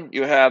beginning,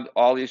 you have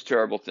all these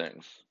terrible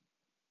things,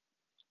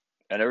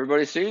 and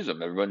everybody sees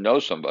them. Everyone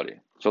knows somebody.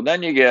 So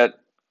then you get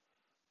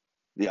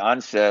the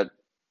onset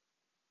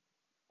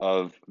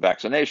of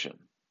vaccination.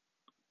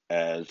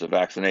 As the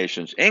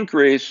vaccinations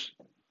increase,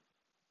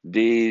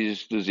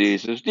 these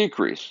diseases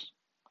decrease.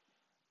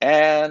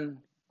 And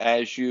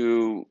as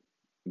you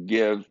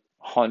give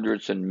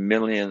hundreds of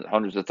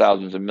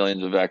thousands and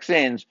millions of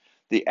vaccines,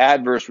 the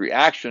adverse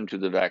reaction to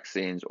the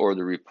vaccines or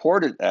the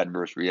reported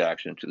adverse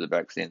reaction to the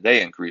vaccine,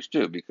 they increase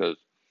too, because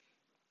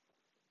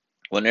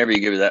whenever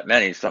you give that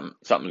many,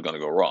 something's going to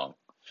go wrong.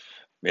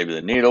 Maybe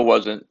the needle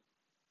wasn't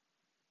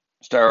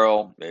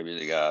sterile. Maybe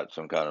they got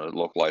some kind of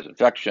localized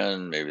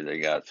infection. Maybe they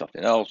got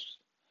something else.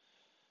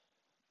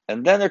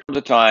 And then there comes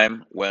a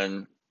time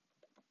when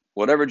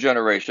whatever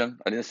generation,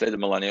 I didn't say the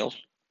millennials,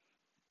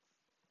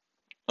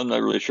 I'm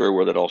not really sure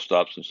where that all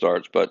stops and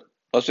starts, but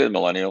let's say the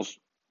millennials,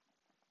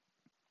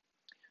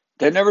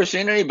 they've never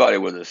seen anybody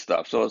with this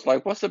stuff. So it's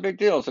like, what's the big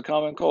deal? It's a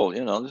common cold.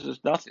 This is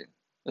nothing.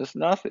 It's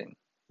nothing.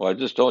 Well, I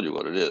just told you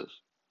what it is.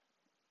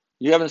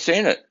 You haven't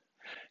seen it.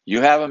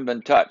 You haven't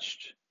been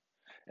touched.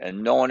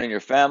 And no one in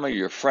your family,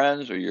 your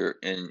friends, or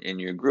in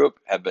your group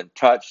have been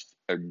touched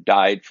or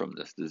died from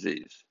this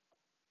disease,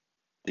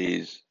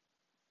 these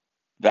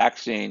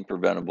vaccine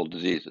preventable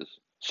diseases.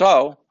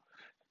 So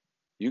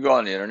you go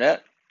on the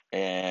internet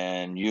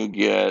and you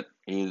get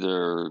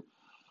either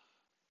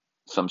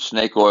some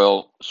snake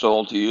oil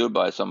sold to you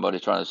by somebody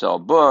trying to sell a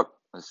book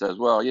that says,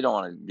 well, you don't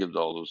want to give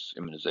all those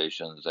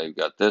immunizations. They've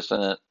got this in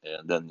it.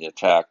 And then the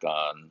attack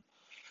on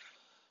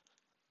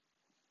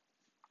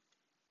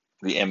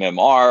the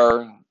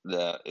MMR,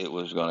 that it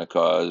was going to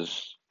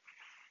cause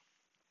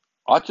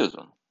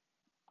autism.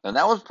 And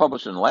that was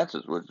published in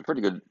Lancet, which is a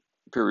pretty good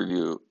peer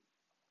review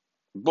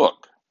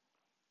book.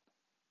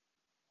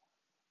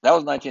 That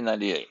was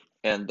 1998.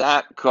 And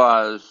that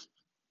caused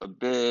a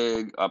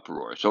big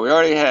uproar. So we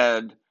already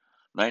had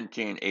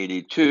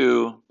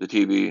 1982, the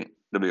TB,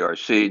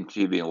 WRC,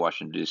 TB in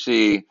Washington,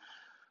 D.C.,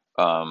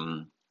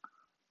 um,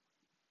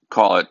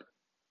 call it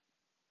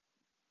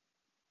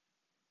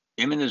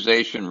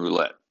immunization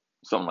roulette,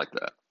 something like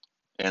that.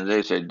 And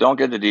they say, don't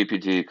get the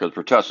DPT because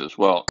pertussis.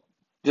 Well,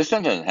 this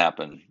didn't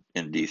happen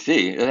in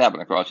D.C., it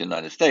happened across the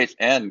United States.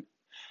 And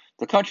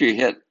the country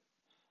hit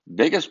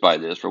biggest by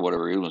this, for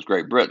whatever reason, was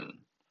Great Britain.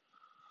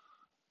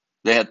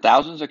 They had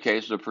thousands of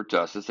cases of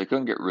pertussis. They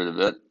couldn't get rid of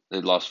it.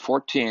 They lost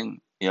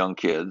 14 young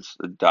kids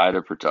that died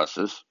of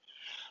pertussis,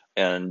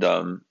 and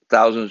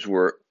thousands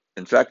were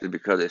infected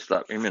because they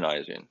stopped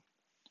immunizing.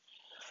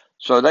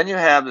 So then you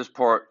have this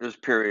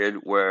period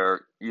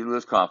where you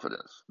lose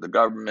confidence. The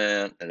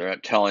government, and they're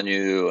not telling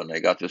you, and they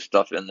got this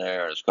stuff in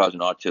there, and it's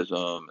causing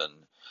autism, and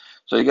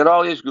so you get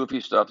all these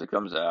goofy stuff that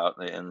comes out,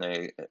 and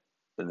they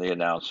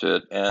announce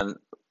it. And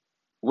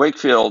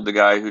Wakefield, the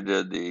guy who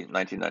did the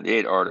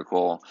 1998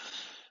 article,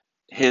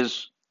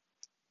 his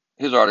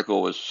his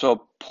article was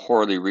so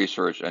poorly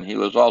researched, and he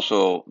was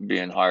also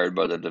being hired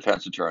by the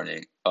defense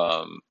attorney,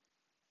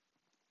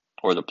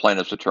 or the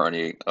plaintiff's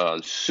attorney,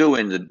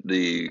 suing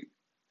the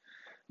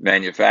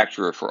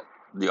manufacturer for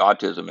the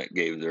autism it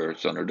gave their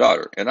son or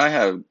daughter. And I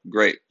have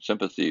great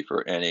sympathy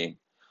for any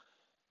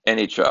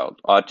child,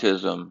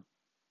 autism,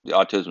 the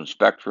autism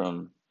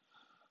spectrum,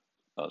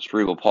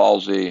 cerebral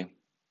palsy,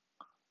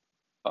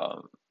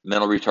 uh,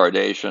 mental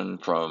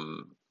retardation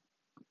from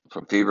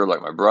fever,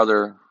 like my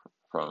brother,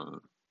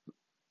 from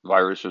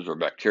viruses or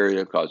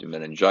bacteria causing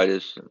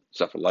meningitis and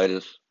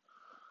encephalitis.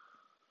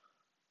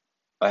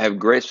 I have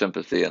great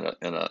sympathy and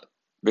a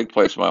big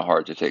place in my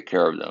heart to take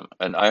care of them.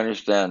 And I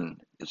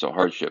understand it's a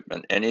hardship,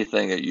 and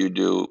anything that you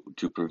do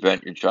to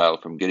prevent your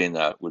child from getting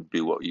that would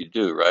be what you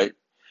do, right?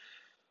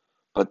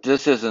 But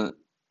this isn't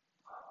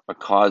a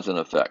cause and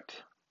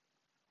effect.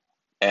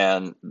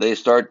 And they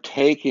start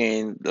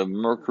taking the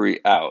mercury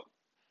out.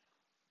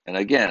 And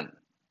again,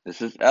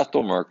 this is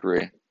ethyl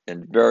mercury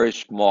in very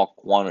small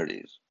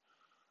quantities.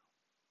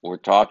 We're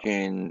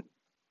talking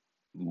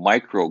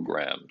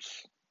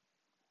micrograms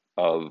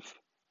of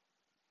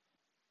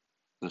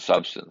the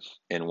substance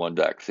in one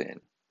vaccine.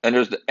 And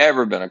there's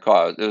never been a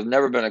cause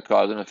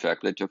and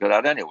effect. They took it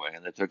out anyway,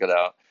 and they took it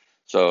out.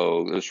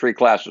 So there's three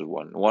classes.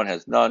 One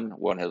has none,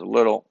 one has a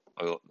little,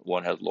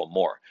 one has a little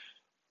more.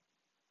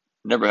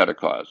 Never had a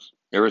cause.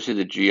 You ever see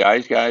the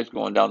GIs guys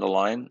going down the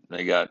line?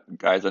 They got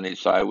guys on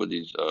each side with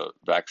these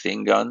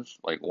vaccine guns,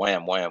 like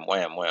wham, wham,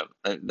 wham, wham.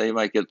 They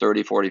might get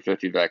 30, 40,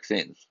 50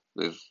 vaccines.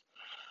 Just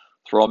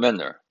throw them in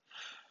there.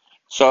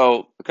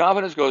 So the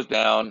confidence goes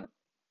down.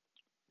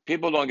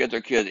 People don't get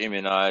their kids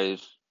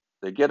immunized.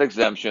 They get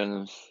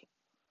exemptions.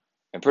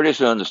 And pretty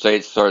soon the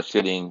state starts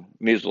getting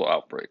measles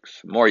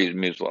outbreaks, more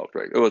measles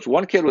outbreaks. It was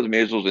one kid with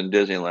measles in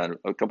Disneyland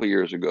a couple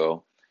years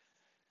ago.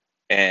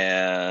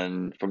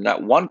 And from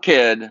that one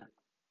kid,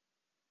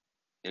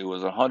 it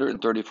was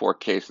 134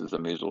 cases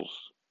of measles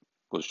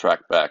was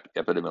tracked back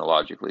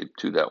epidemiologically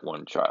to that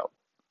one child.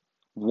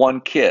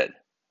 One kid,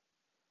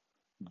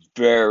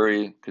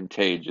 very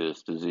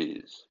contagious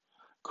disease.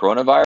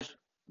 Coronavirus,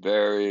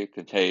 very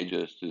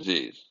contagious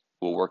disease.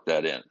 We'll work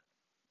that in.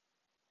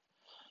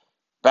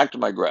 Back to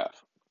my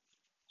graph.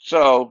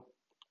 So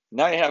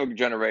now you have a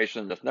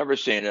generation that's never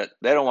seen it.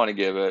 They don't want to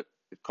give it.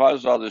 It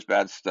causes all this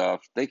bad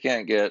stuff. They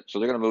can't get, so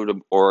they're going to move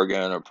to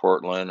Oregon or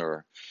Portland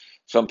or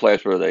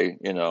someplace where they,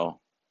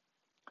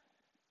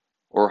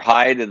 or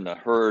hide in the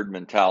herd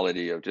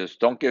mentality of just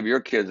don't give your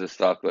kids this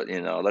stuff, but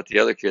let the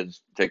other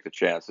kids take the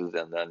chances,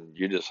 and then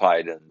you just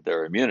hide in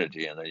their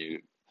immunity, and then you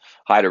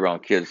hide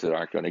around kids that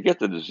aren't going to get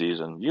the disease,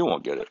 and you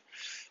won't get it.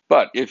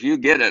 But if you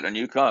get it and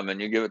you come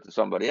and you give it to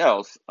somebody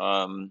else,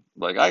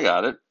 like I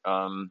got it,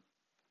 no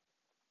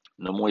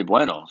muy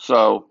bueno.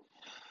 So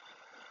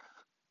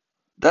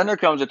then there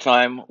comes a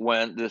time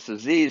when this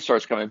disease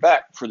starts coming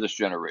back for this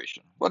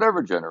generation,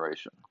 whatever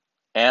generation,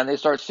 and they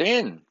start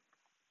seeing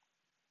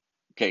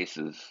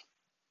cases,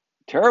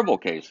 terrible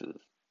cases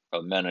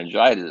of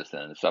meningitis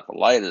and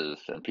encephalitis,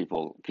 and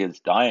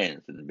kids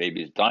dying, and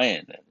babies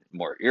dying, and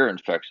more ear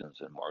infections,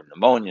 and more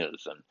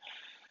pneumonias,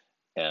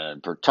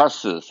 and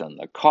pertussis, and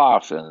the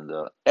cough, and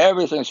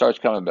everything starts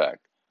coming back.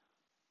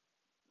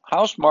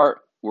 How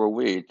smart were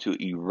we to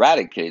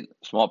eradicate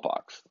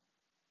smallpox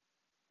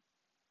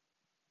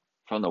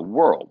from the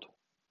world?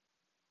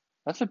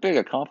 That's a big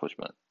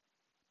accomplishment.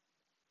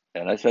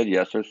 And I said,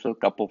 yes, there's a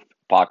couple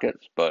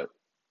pockets, but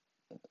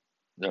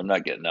they're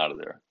not getting out of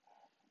there.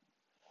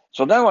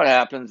 So then what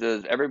happens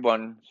is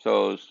everyone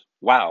says,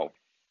 wow,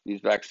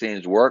 these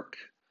vaccines work.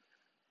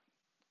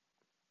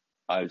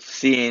 I've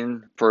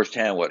seen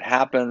firsthand what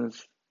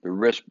happens. The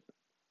risk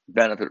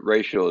benefit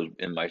ratio is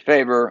in my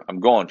favor. I'm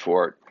going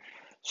for it.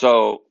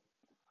 So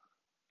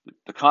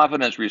the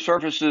confidence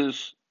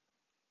resurfaces.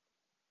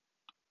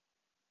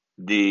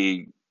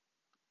 the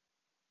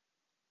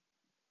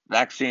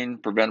vaccine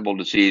preventable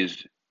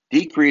disease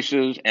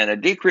decreases, and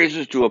it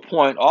decreases to a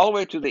point all the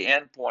way to the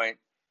end point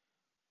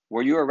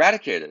where you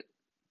eradicate it.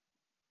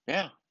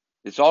 Yeah,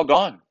 it's all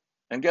gone.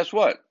 And guess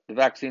what? The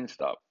vaccine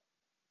stopped.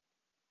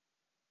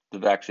 The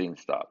vaccine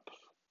stops.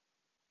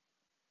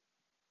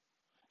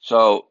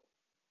 So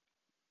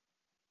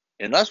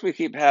unless we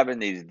keep having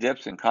these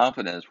dips in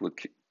confidence with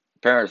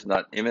parents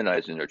not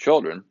immunizing their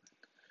children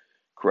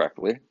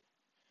correctly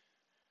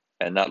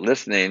and not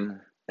listening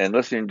and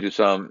listening to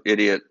some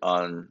idiot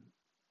on,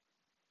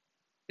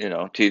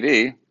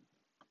 TV,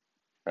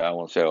 I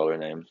won't say all their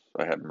names.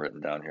 I have them written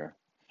down here.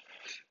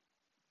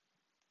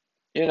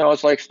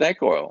 It's like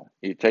snake oil.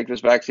 You take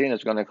this vaccine,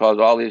 it's going to cause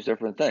all these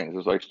different things.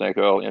 It's like snake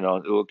oil,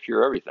 it will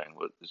cure everything.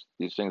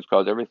 These things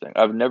cause everything.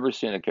 I've never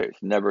seen a case,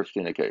 never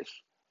seen a case.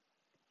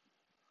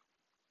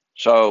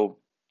 So,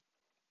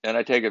 and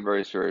I take it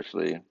very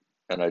seriously,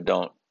 and I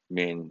don't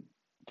mean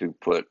to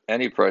put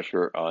any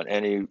pressure on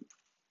any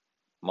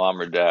mom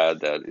or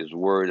dad that is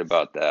worried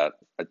about that.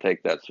 I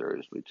take that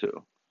seriously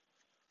too.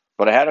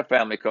 But I had a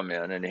family come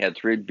in, and he had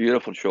three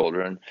beautiful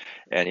children,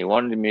 and he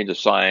wanted me to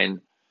sign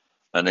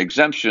an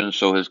exemption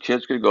so his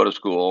kids could go to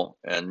school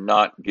and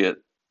not get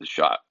the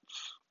shots.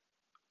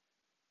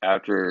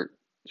 After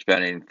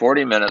spending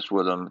 40 minutes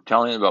with him,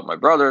 telling him about my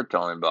brother,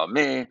 telling him about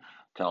me,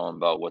 telling him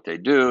about what they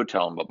do,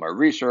 telling him about my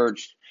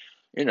research,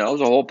 it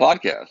was a whole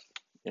podcast,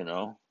 you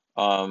know.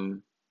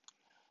 Um,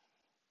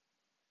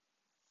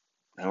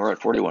 and we're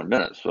at 41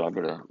 minutes, so I'm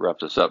going to wrap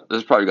this up. This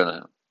is probably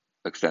going to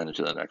extend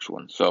into the next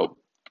one. So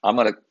I'm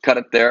going to cut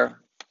it there.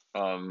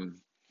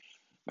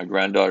 My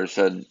granddaughter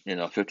said,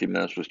 50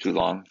 minutes was too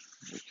long.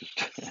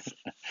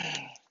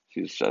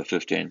 She's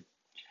 15.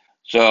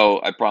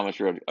 So I promised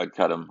her I'd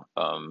cut them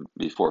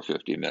before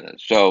 50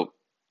 minutes. So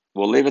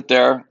we'll leave it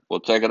there.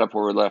 We'll take it up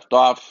where we left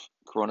off.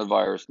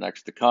 Coronavirus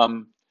next to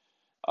come.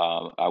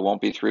 I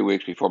won't be 3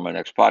 weeks before my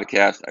next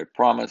podcast, I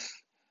promise.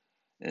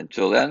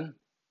 Until then,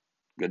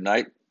 good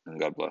night and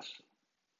God bless.